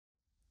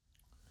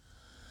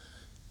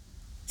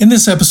In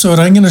this episode,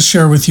 I'm going to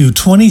share with you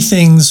 20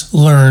 things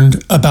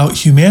learned about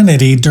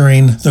humanity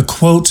during the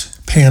quote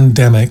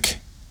pandemic.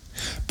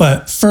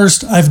 But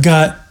first, I've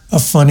got a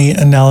funny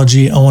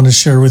analogy I want to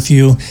share with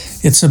you.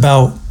 It's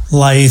about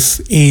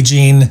life,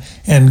 aging,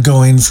 and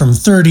going from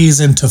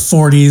 30s into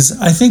 40s.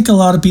 I think a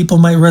lot of people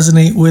might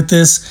resonate with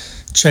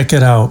this. Check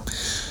it out.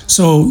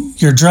 So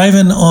you're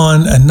driving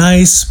on a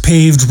nice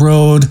paved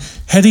road,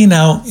 heading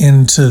out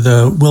into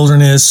the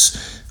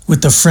wilderness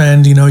with a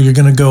friend. You know, you're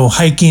going to go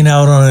hiking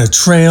out on a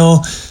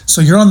trail.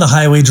 So you're on the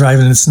highway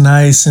driving. It's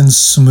nice and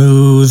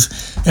smooth.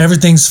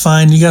 Everything's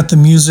fine. You got the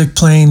music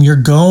playing. You're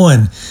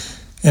going.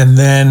 And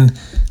then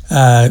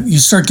you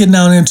start getting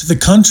out into the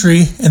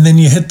country, and then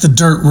you hit the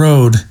dirt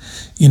road.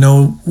 You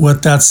know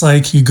what that's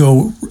like. You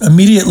go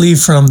immediately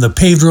from the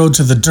paved road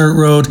to the dirt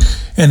road,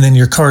 and then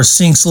your car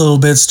sinks a little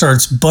bit,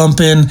 starts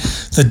bumping.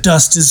 The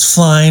dust is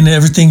flying.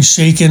 Everything's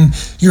shaking.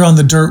 You're on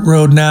the dirt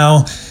road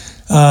now.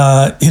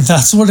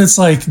 That's what it's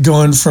like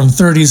going from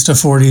 30s to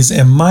 40s.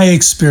 And my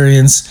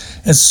experience,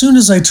 as soon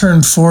as I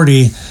turned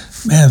 40,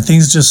 man,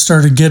 things just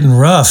started getting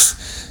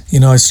rough. You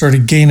know, I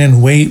started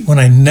gaining weight when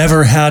I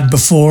never had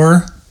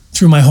before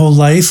through my whole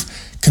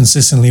life,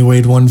 consistently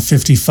weighed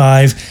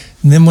 155.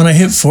 And then when I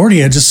hit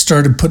 40, I just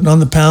started putting on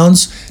the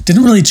pounds.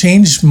 Didn't really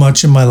change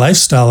much in my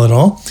lifestyle at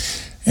all,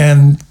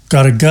 and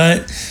got a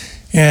gut.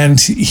 And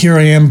here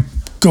I am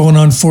going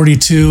on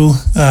 42,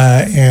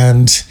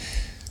 and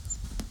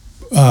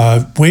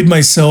weighed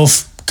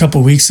myself a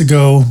couple weeks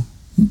ago.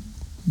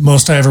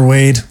 Most I ever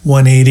weighed,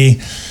 180.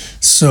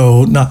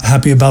 So not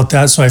happy about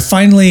that. So I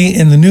finally,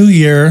 in the new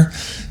year,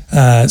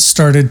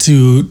 started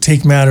to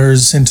take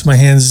matters into my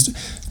hands,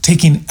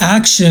 taking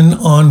action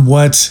on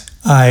what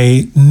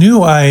I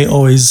knew I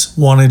always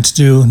wanted to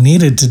do,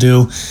 needed to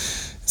do.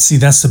 See,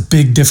 that's the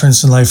big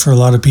difference in life for a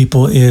lot of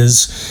people,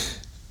 is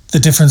the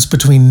difference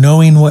between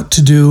knowing what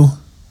to do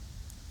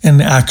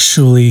and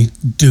actually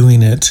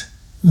doing it.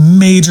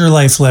 Major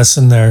life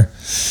lesson there.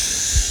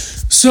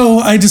 So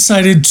I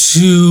decided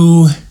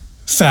to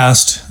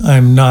fast.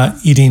 I'm not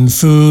eating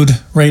food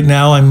right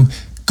now. I'm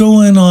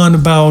going on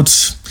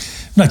about,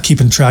 I'm not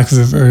keeping track of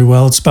it very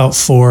well. It's about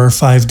 4 or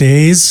 5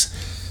 days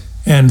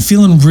and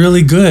feeling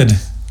really good.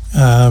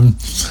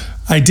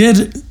 I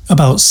did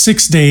about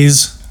 6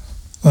 days,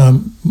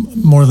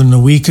 more than a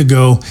week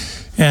ago,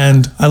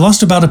 and I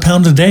lost about 1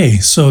 pound a day.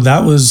 So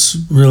that was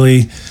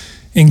really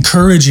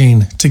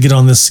encouraging to get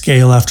on this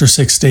scale after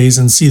 6 days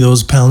and see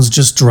those pounds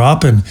just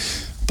dropping.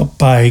 But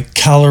by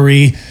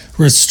calorie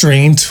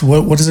restraint,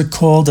 what is it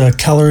called? A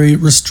calorie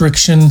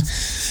restriction.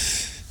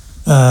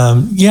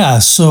 Yeah.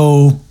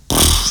 So,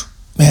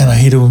 man, I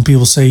hate it when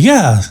people say,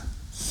 yeah.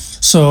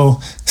 So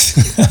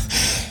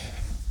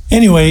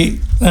anyway,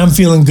 I'm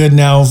feeling good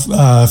now,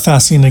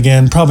 fasting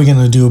again, probably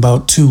going to do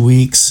about 2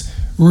 weeks.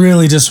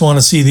 Really just want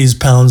to see these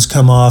pounds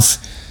come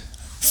off.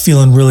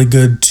 Feeling really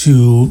good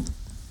to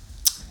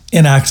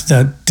enact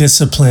that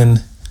discipline,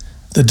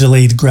 the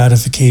delayed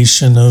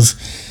gratification of,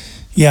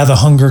 yeah, the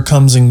hunger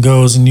comes and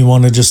goes and you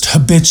want to just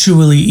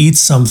habitually eat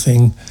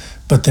something,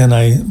 but then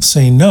I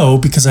say no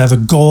because I have a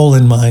goal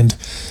in mind.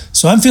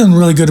 So I'm feeling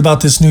really good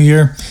about this new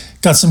year.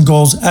 Got some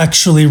goals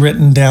actually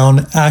written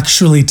down,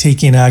 actually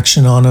taking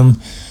action on them.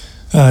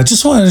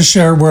 Just wanted to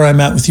share where I'm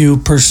at with you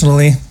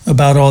personally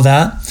about all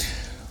that.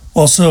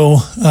 Also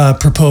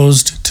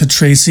proposed to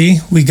Tracy.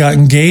 We got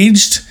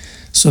engaged.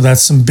 So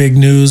that's some big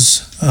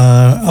news.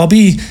 I'll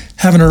be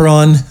having her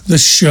on the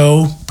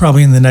show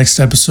probably in the next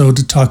episode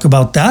to talk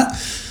about that.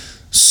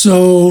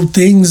 So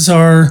things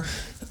are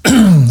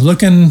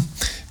looking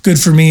good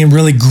for me. I'm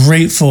really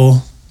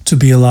grateful to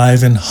be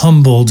alive and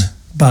humbled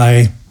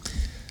by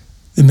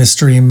the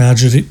mystery and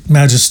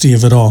majesty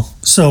of it all.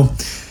 So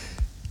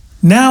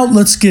now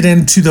let's get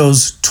into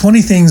those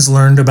 20 things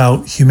learned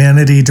about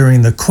humanity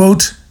during the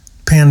quote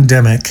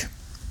pandemic.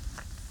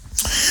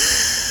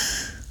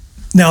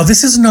 Now,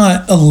 this is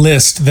not a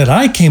list that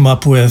I came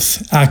up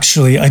with,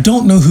 actually. I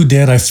don't know who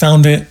did. I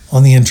found it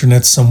on the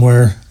internet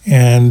somewhere,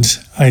 and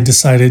I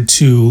decided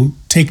to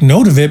take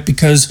note of it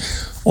because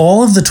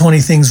all of the 20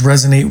 things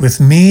resonate with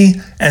me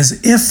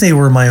as if they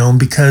were my own,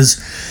 because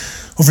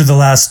over the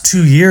last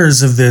 2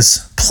 years of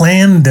this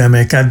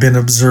plandemic, I've been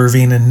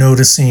observing and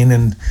noticing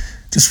and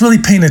just really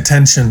paying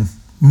attention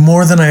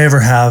more than I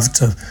ever have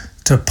to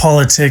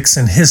politics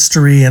and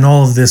history and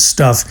all of this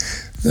stuff.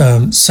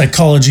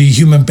 Psychology,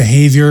 human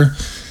behavior,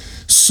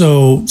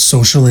 so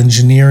social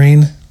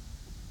engineering,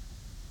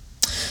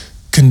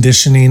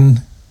 conditioning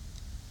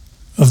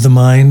of the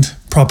mind,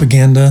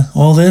 propaganda,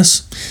 all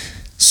this.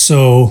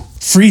 So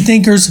free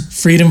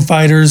thinkers, freedom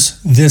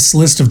fighters, this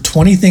list of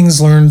 20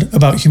 things learned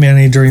about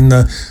humanity during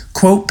the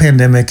quote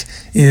pandemic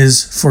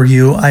is for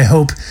you. I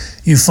hope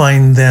you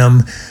find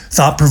them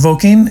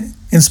thought-provoking,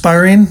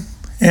 inspiring,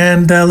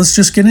 and let's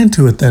just get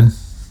into it then.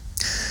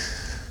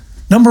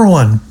 Number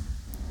 1.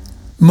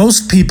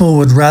 Most people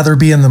would rather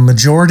be in the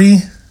majority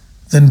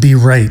than be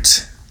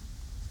right.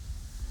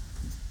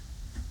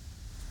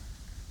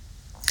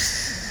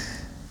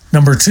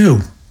 Number 2,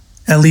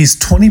 At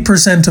least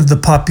 20% of the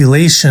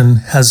population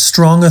has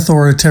strong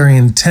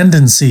authoritarian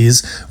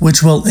tendencies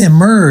which will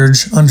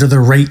emerge under the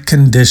right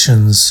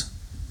conditions.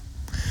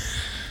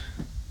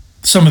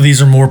 Some of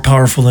these are more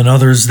powerful than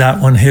others.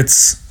 That one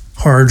hits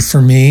hard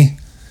for me.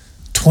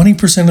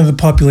 20% of the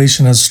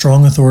population has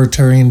strong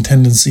authoritarian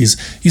tendencies.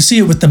 You see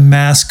it with the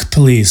mask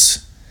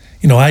police.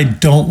 I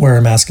don't wear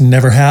a mask,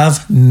 never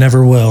have,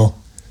 never will,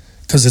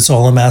 because it's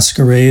all a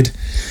masquerade.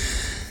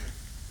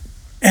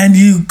 And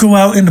you go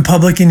out into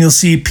public and you'll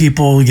see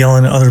people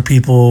yelling at other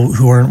people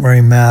who aren't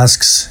wearing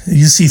masks.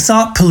 You see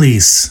thought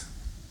police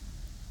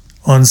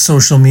on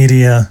social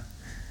media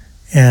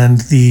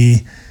and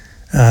the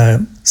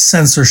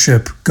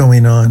censorship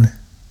going on,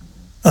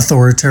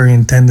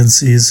 authoritarian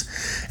tendencies,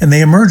 and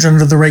they emerge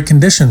under the right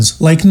conditions,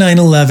 like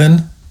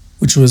 9/11,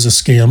 which was a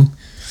scam,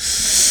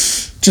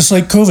 just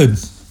like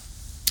COVID.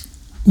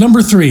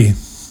 Number 3,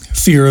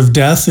 fear of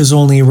death is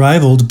only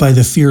rivaled by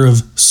the fear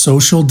of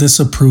social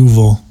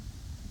disapproval.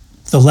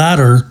 The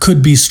latter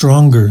could be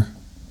stronger.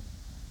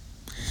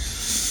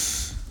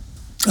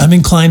 I'm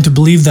inclined to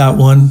believe that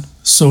one.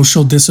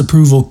 Social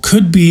disapproval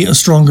could be a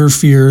stronger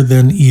fear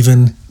than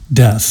even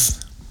death.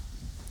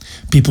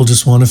 People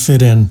just want to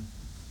fit in.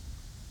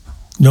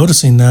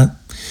 Noticing that.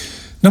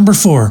 Number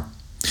 4,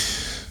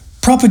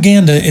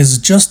 propaganda is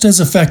just as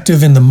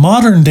effective in the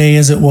modern day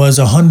as it was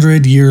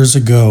 100 years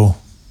ago.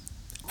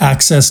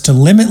 Access to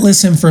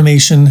limitless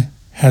information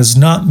has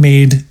not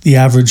made the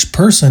average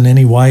person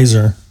any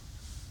wiser.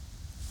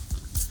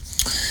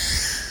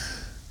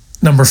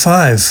 Number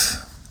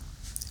 5,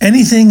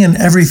 anything and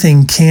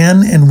everything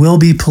can and will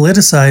be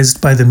politicized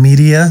by the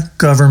media,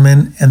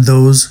 government, and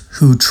those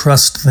who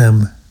trust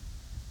them.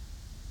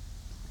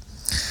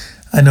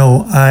 I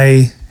know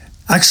I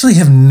actually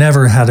have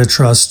never had a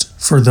trust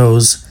for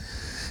those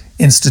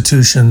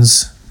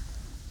institutions,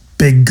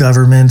 big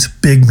government,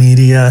 big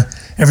media,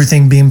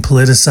 everything being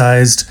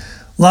politicized.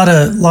 A lot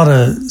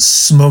of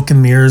smoke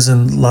and mirrors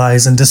and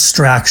lies and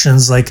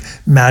distractions, like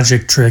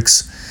magic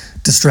tricks.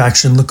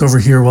 Distraction, look over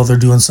here while they're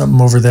doing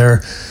something over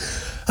there.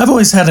 I've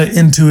always had an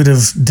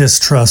intuitive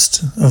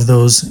distrust of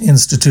those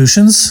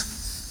institutions.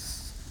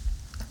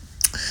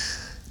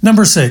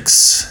 Number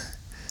 6,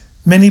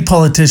 many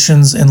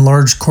politicians and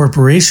large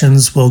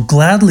corporations will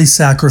gladly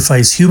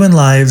sacrifice human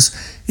lives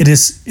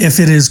if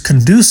it is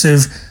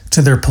conducive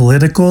to their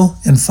political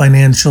and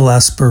financial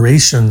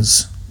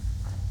aspirations.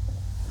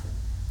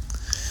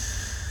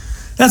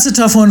 That's a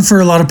tough one for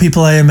a lot of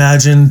people, I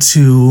imagine,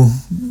 to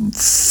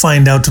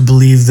find out, to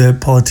believe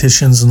that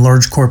politicians and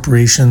large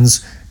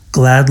corporations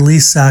gladly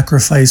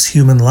sacrifice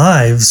human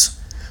lives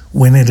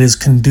when it is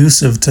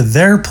conducive to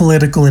their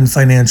political and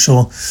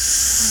financial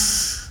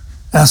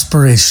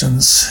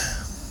aspirations.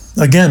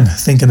 Again,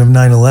 thinking of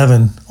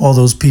 9/11, all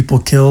those people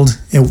killed.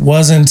 It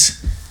wasn't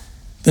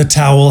the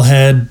towel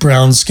head,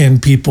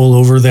 brown-skinned people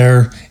over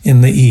there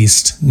in the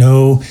East.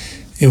 No,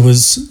 it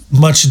was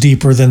much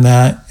deeper than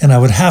that, and I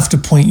would have to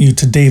point you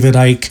to David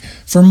Icke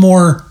for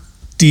more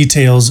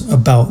details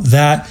about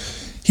that.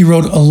 He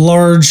wrote a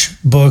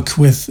large book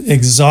with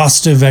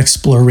exhaustive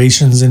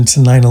explorations into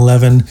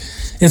 9/11.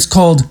 It's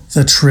called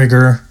The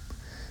Trigger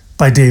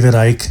by David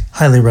Icke.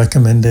 Highly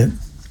recommend it.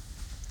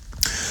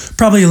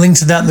 Probably a link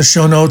to that in the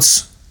show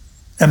notes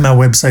at my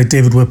website,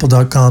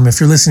 davidwhipple.com. If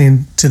you're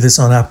listening to this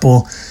on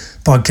Apple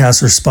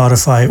Podcasts or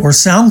Spotify or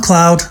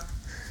SoundCloud,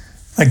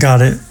 I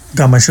got it.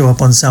 Got my show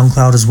up on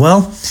SoundCloud as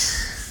well.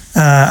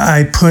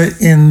 I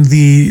put in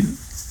the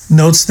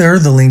notes there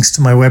the links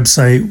to my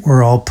website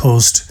where I'll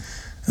post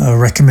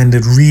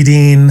recommended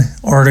reading,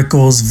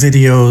 articles,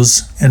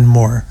 videos, and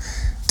more.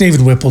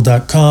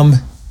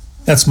 davidwhipple.com.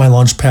 That's my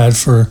launch pad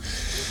for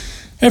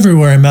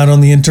everywhere I'm at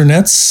on the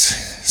internets.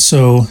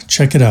 So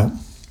check it out.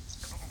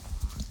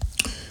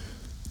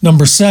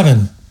 Number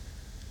 7.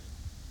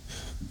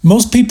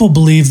 Most people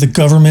believe the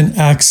government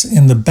acts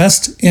in the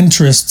best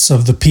interests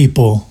of the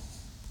people,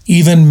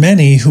 even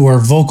many who are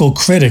vocal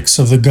critics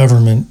of the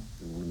government.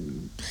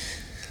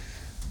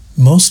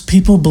 Most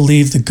people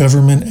believe the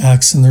government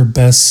acts in their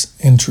best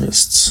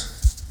interests.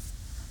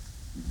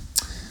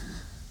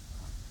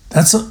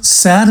 That's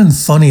sad and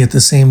funny at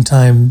the same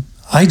time.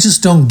 I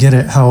just don't get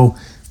it, how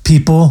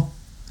people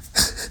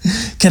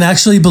can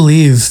actually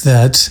believe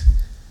that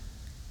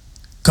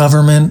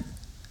government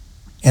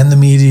and the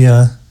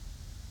media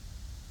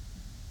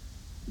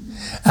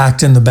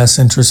act in the best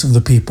interest of the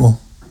people.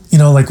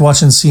 Like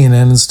watching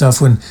CNN and stuff,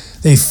 when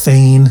they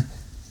feign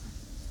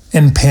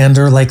and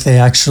pander like they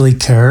actually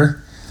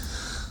care.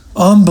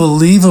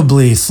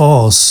 Unbelievably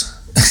false.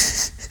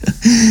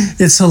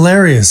 It's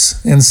hilarious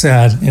and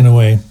sad in a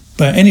way.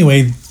 But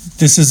anyway,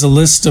 this is a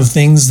list of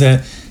things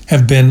that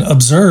have been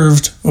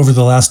observed over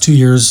the last 2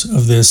 years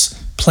of this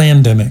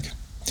plandemic.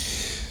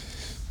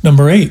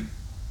 Number 8.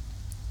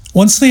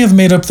 Once they have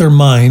made up their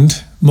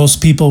mind, most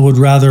people would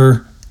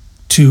rather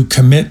to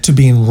commit to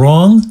being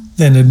wrong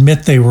than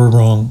admit they were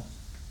wrong.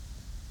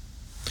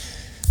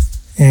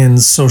 In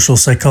social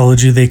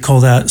psychology, they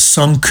call that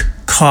sunk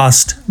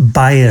cost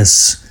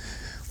bias,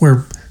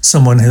 where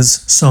someone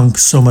has sunk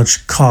so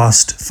much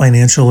cost,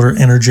 financial or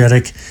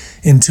energetic,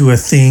 into a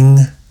thing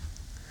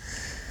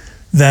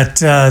that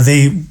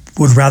they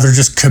would rather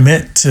just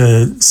commit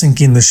to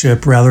sinking the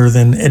ship rather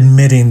than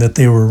admitting that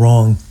they were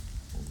wrong.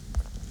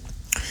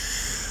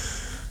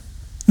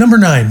 Number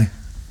 9,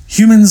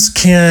 humans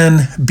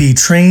can be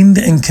trained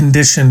and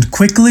conditioned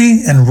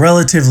quickly and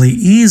relatively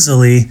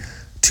easily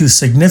to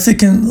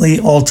significantly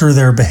alter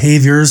their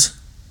behaviors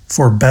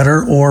for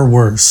better or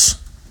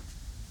worse.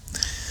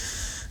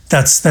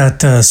 That's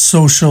that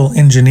social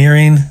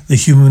engineering, the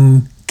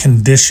human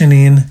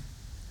conditioning.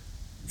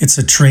 It's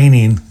a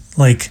training,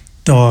 like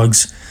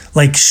dogs,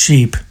 like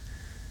sheep.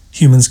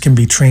 Humans can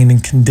be trained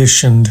and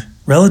conditioned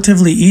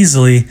relatively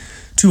easily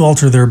to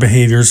alter their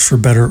behaviors for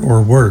better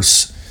or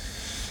worse.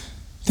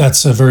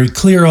 That's a very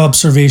clear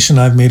observation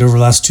I've made over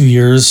the last 2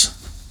 years.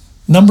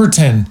 Number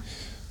 10,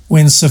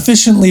 when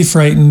sufficiently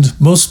frightened,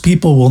 most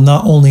people will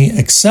not only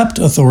accept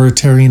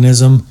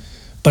authoritarianism,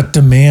 but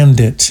demand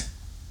it.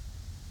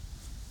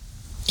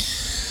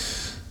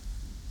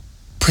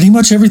 Pretty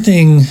much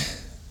everything,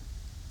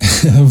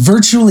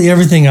 virtually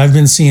everything I've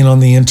been seeing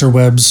on the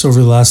interwebs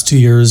over the last 2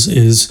 years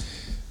is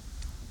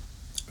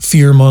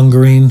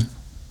fear-mongering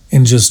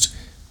and just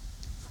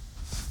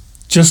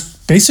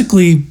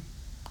basically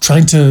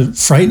trying to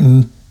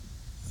frighten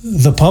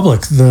the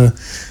public,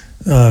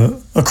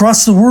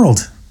 across the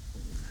world.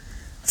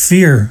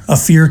 A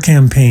fear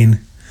campaign.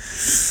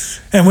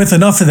 And with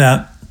enough of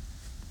that,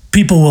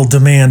 people will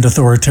demand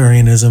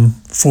authoritarianism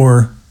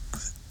for,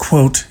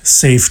 quote,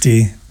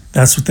 safety.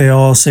 That's what they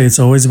all say. It's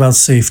always about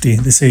safety.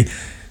 They say,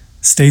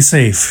 stay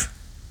safe.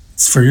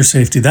 It's for your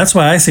safety. That's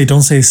why I say,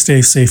 don't say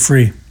stay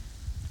free.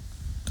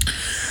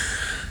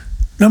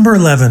 Number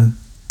 11,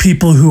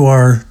 people who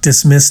are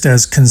dismissed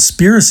as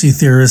conspiracy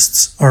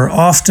theorists are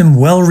often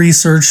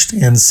well-researched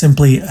and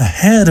simply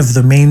ahead of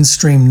the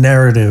mainstream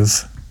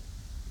narrative.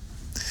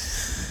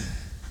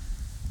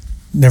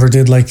 Never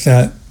did like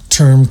that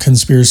term,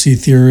 conspiracy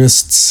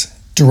theorists.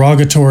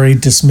 Derogatory,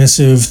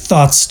 dismissive,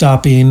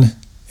 thought-stopping,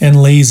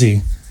 and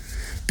lazy.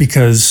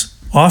 Because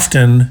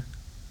often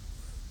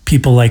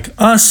people like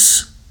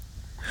us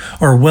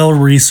are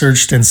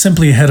well-researched and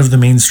simply ahead of the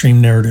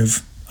mainstream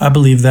narrative. I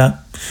believe that.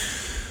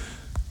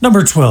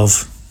 Number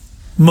 12,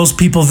 most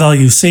people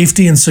value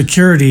safety and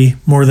security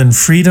more than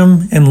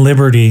freedom and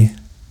liberty,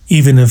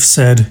 even if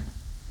said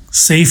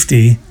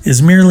safety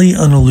is merely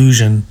an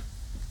illusion.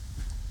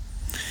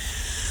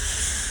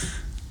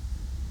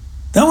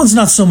 That one's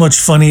not so much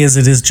funny as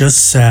it is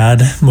just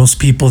sad. Most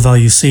people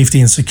value safety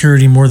and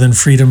security more than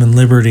freedom and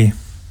liberty.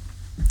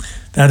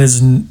 That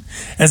is,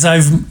 as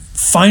I've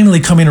finally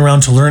coming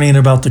around to learning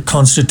about the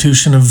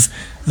Constitution of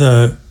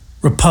the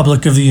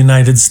Republic of the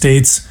United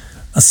States,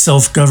 a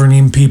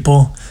self-governing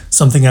people,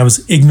 something I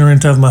was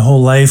ignorant of my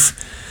whole life.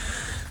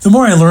 The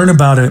more I learn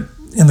about it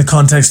in the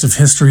context of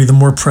history, the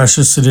more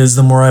precious it is,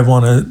 the more I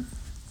want to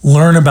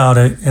learn about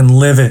it and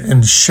live it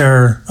and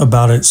share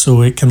about it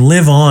so it can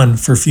live on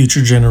for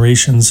future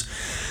generations.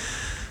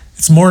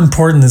 It's more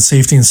important than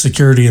safety and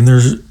security, and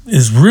there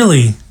is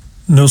really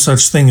no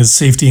such thing as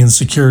safety and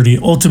security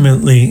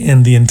ultimately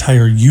in the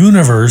entire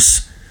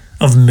universe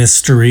of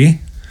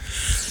mystery.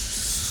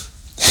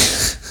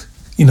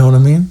 You know what I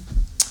mean?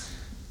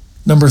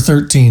 Number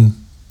 13,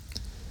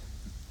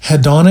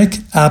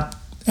 hedonic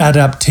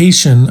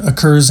adaptation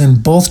occurs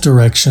in both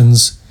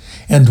directions,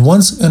 and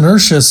once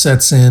inertia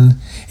sets in,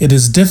 it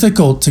is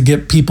difficult to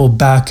get people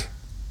back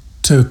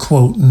to,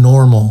 quote,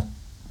 normal.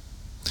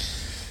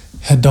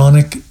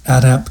 Hedonic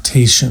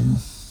adaptation.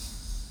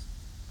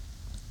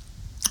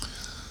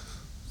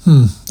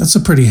 That's a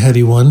pretty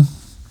heady one.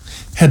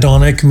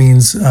 Hedonic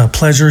means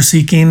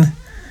pleasure-seeking.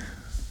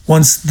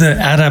 Once the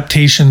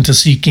adaptation to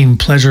seeking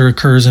pleasure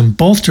occurs in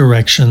both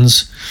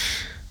directions,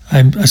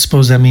 I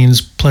suppose that means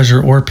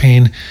pleasure or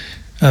pain,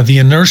 the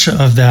inertia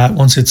of that,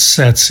 once it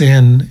sets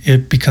in,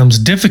 it becomes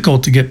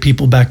difficult to get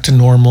people back to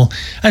normal.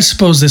 I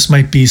suppose this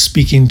might be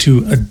speaking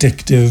to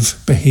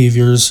addictive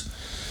behaviors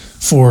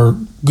for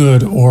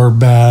good or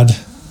bad.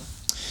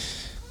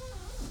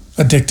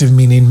 Addictive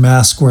meaning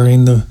mask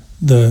wearing,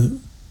 the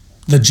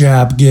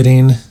jab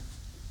getting.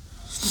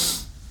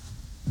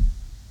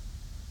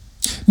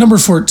 Number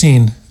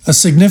 14, a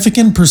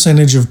significant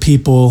percentage of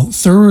people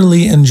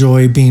thoroughly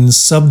enjoy being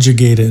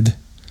subjugated.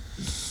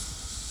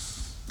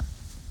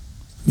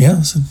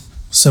 Yeah,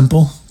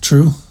 simple,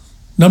 true.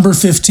 Number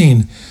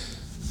 15,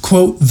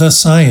 quote, the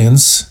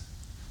science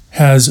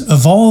has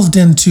evolved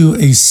into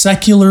a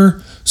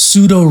secular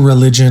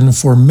pseudo-religion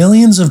for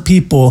millions of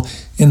people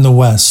in the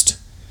West.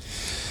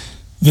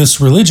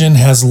 This religion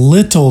has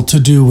little to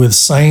do with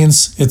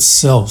science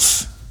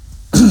itself.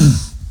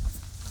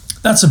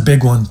 That's a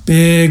big one,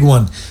 big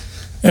one.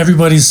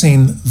 Everybody's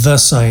saying the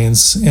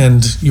science,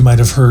 and you might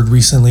have heard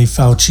recently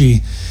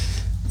Fauci,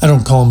 I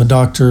don't call him a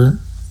doctor,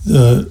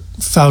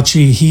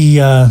 Fauci, he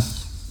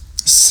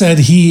said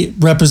he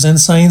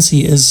represents science,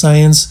 he is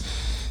science.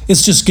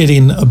 It's just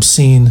getting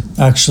obscene,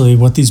 actually,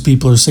 what these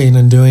people are saying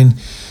and doing.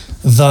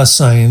 The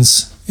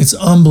science. It's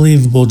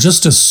unbelievable.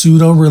 Just a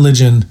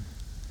pseudo-religion.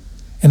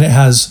 And it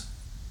has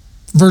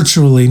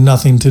virtually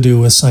nothing to do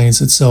with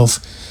science itself.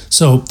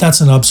 So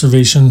that's an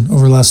observation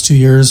over the last 2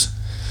 years.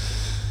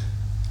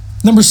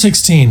 Number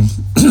 16.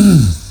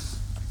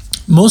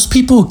 Most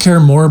people care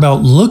more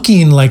about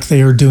looking like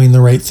they are doing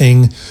the right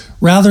thing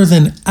rather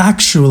than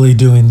actually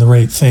doing the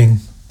right thing.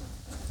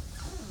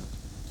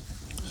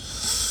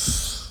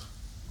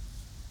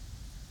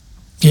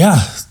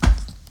 Yeah,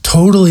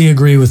 totally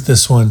agree with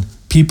this one.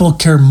 People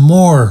care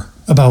more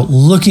about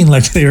looking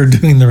like they are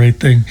doing the right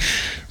thing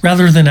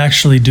rather than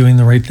actually doing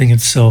the right thing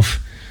itself.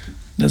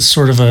 That's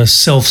sort of a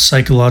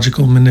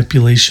self-psychological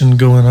manipulation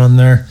going on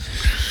there.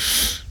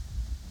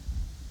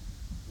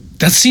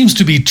 That seems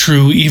to be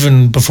true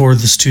even before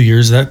this 2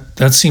 years.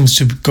 That seems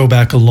to go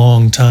back a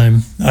long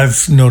time.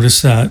 I've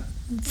noticed that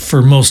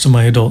for most of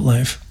my adult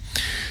life.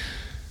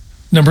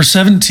 Number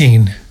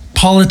 17,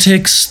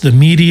 politics, the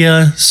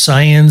media,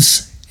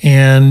 science,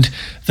 and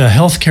the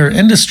healthcare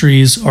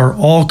industries are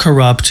all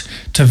corrupt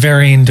to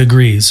varying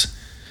degrees.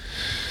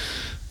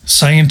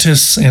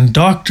 Scientists and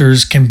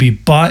doctors can be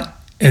bought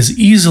as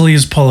easily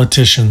as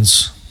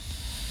politicians.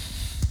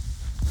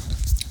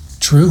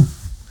 True.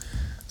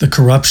 The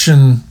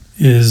corruption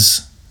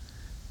is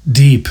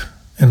deep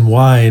and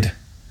wide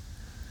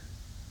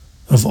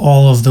of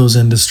all of those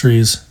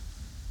industries.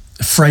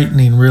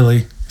 Frightening,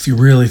 really, if you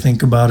really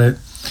think about it.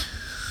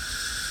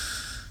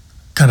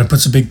 Kind of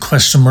puts a big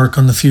question mark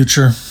on the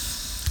future.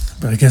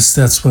 But I guess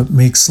that's what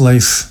makes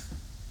life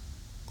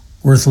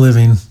worth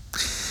living.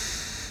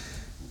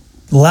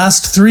 The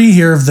last 3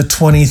 here of the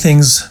 20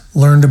 things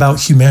learned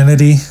about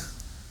humanity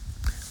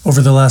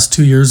over the last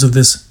 2 years of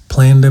this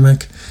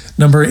pandemic.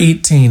 Number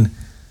 18.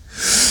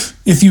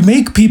 If you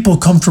make people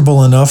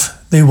comfortable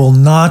enough, they will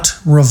not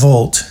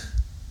revolt.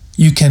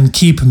 You can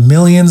keep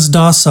millions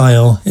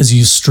docile as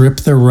you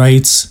strip their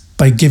rights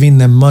by giving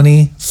them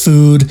money,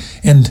 food,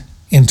 and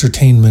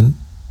entertainment.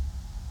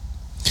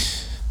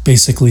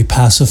 Basically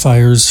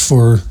pacifiers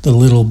for the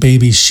little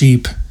baby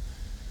sheep.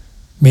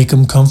 Make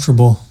them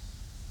comfortable.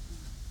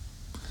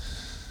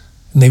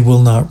 And they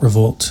will not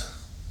revolt.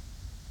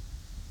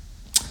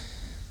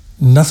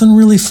 Nothing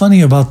really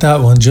funny about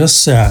that one,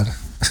 just sad.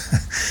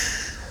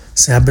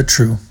 Sad but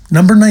true.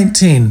 Number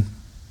 19.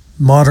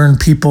 Modern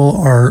people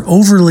are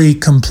overly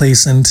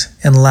complacent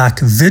and lack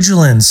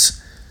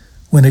vigilance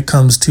when it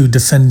comes to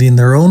defending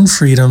their own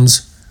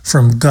freedoms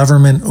from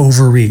government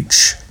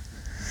overreach.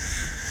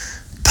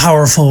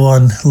 Powerful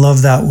one.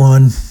 Love that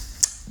one.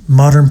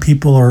 Modern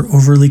people are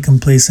overly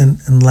complacent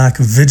and lack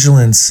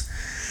vigilance.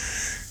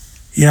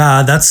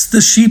 Yeah, that's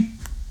the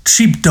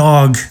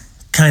sheepdog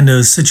kind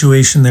of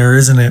situation there,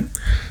 isn't it?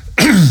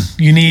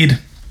 You need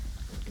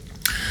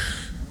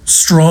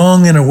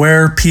strong and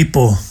aware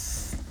people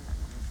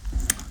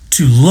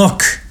to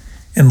look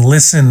and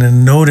listen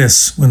and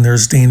notice when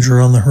there's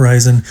danger on the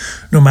horizon,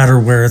 no matter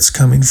where it's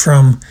coming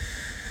from.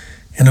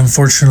 And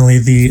unfortunately,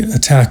 the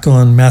attack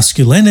on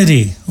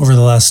masculinity over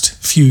the last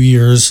few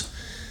years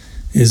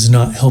is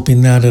not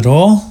helping that at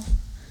all.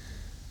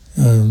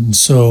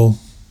 So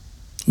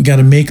we got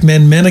to make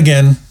men men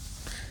again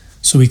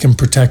so we can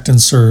protect and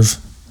serve,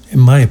 in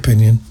my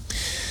opinion.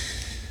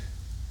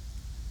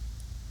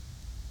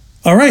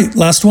 All right,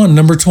 last one,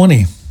 number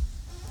 20.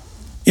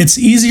 It's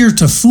easier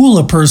to fool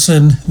a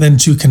person than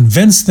to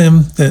convince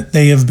them that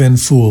they have been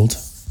fooled.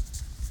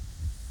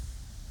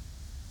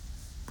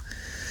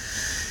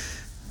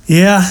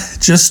 Yeah,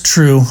 just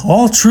true.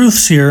 All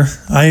truths here.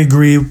 I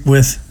agree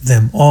with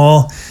them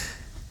all.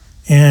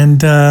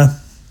 And I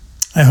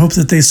hope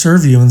that they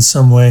serve you in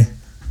some way.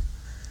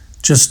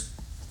 Just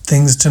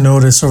things to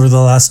notice over the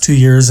last 2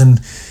 years.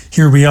 And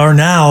here we are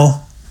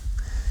now,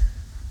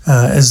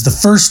 as the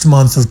first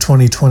month of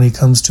 2020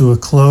 comes to a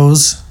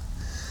close.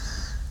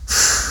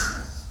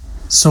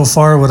 So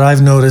far, what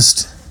I've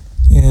noticed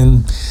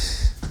in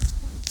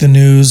the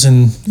news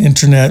and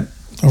internet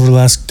over the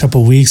last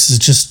couple of weeks is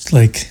just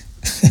like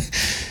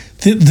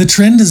the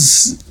trend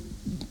is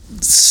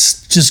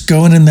just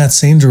going in that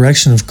same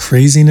direction of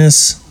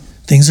craziness.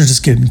 Things are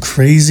just getting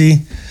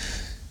crazy.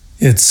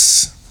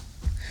 It's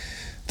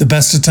the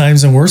best of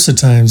times and worst of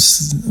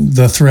times.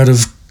 The threat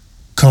of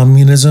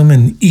communism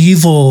and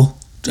evil,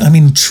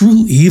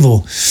 true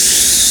evil,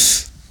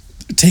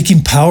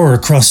 taking power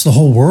across the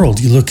whole world.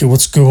 You look at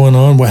what's going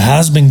on, what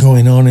has been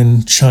going on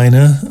in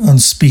China,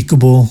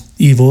 unspeakable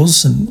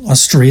evils, and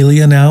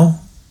Australia now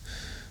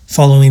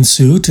following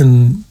suit,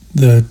 and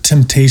the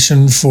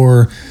temptation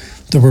for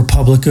the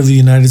Republic of the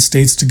United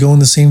States to go in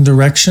the same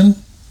direction.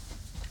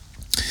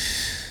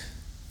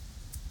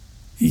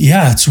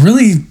 Yeah, it's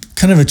really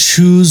kind of a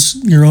choose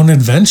your own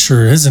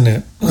adventure, isn't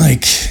it?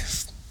 Like,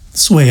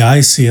 that's the way I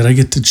see it. I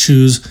get to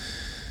choose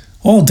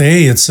all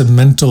day. It's a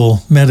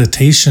mental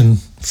meditation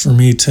for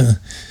me to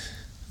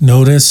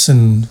notice,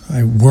 and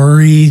I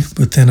worry,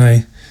 but then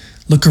I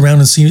look around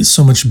and see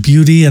so much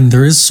beauty, and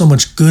there is so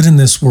much good in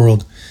this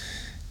world.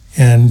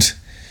 And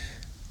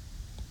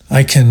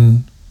I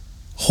can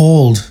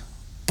hold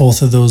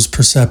both of those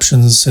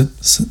perceptions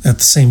at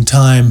the same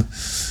time.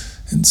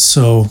 And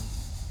so,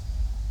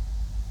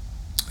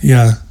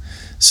 yeah,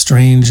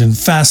 strange and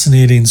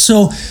fascinating.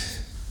 So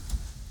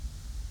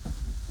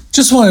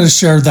just wanted to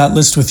share that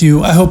list with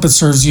you. I hope it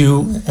serves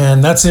you.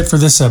 And that's it for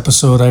this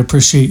episode. I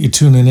appreciate you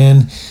tuning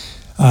in.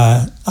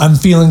 I'm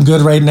feeling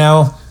good right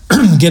now,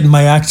 getting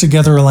my act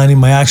together, aligning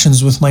my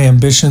actions with my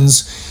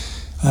ambitions.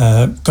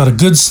 Got a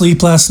good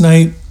sleep last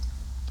night.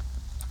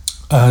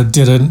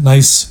 Did a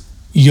nice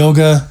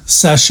yoga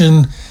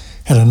session.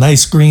 Had a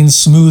nice green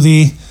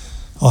smoothie.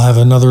 I'll have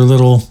another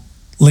little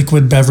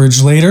liquid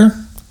beverage later.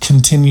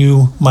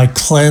 Continue my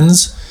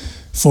cleanse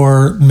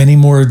for many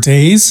more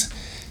days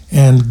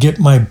and get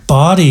my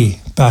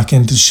body back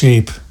into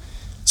shape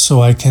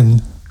so I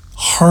can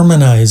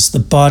harmonize the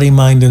body,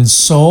 mind, and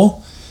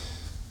soul.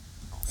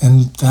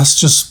 And that's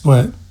just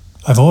what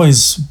I've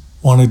always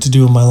wanted to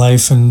do in my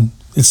life. And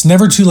it's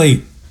never too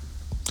late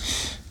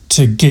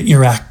to get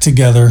your act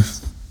together.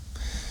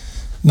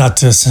 Not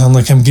to sound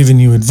like I'm giving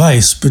you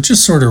advice, but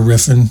just sort of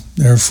riffing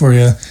there for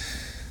you.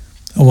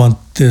 I want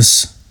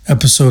this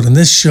episode and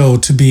this show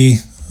to be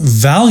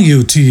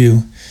value to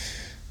you.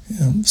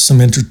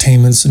 Some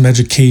entertainment, some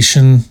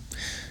education,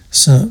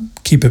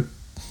 keep it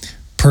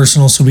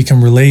personal so we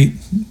can relate,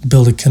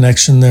 build a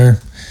connection there.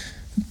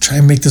 Try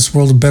and make this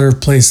world a better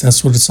place.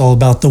 That's what it's all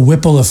about. The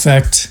Whipple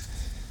effect.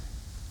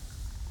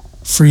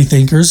 Free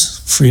thinkers,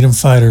 freedom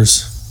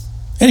fighters.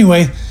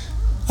 Anyway,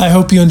 I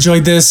hope you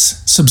enjoyed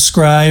this.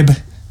 Subscribe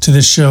to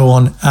this show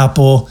on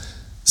Apple,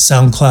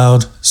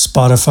 SoundCloud,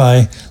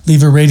 Spotify.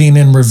 Leave a rating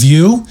and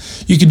review.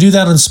 You can do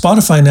that on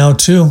Spotify now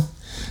too,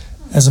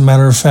 as a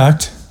matter of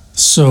fact.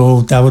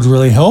 So that would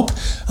really help.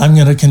 I'm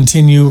going to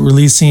continue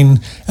releasing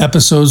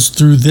episodes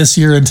through this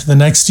year into the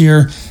next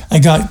year. I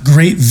got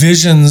great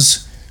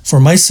visions for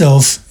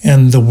myself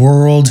and the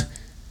world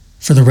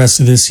for the rest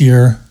of this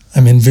year.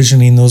 I'm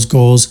envisioning those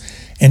goals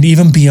and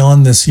even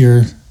beyond this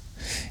year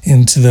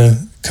into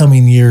the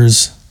coming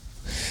years,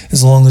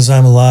 as long as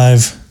I'm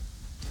alive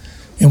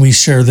and we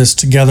share this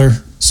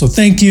together. So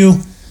thank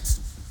you.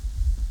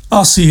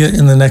 I'll see you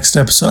in the next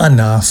episode.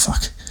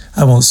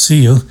 I won't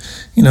see you.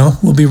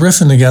 We'll be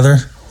riffing together.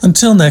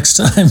 Until next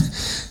time,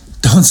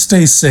 don't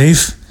stay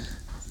safe.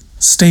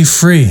 Stay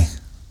free.